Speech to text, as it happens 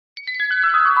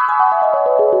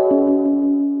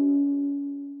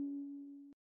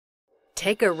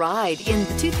Take a ride in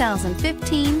the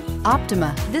 2015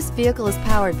 Optima. This vehicle is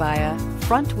powered by a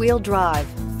front-wheel drive,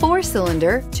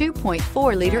 4-cylinder,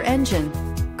 2.4-liter engine.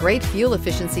 Great fuel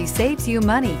efficiency saves you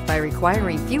money by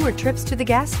requiring fewer trips to the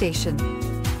gas station.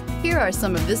 Here are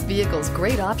some of this vehicle's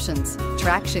great options: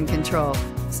 traction control,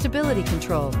 stability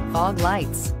control, fog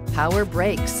lights, power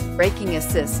brakes, braking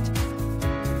assist.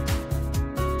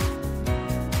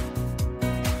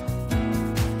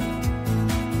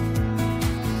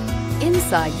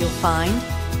 Inside you'll find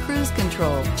cruise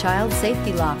control, child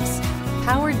safety locks,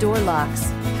 power door locks,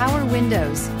 power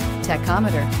windows,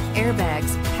 tachometer,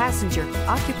 airbags, passenger,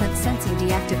 occupant sensing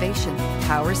deactivation,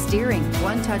 power steering,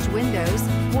 one-touch windows,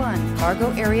 one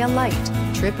cargo area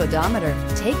light, trip odometer.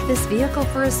 Take this vehicle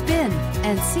for a spin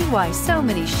and see why so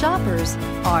many shoppers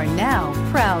are now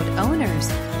proud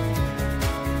owners.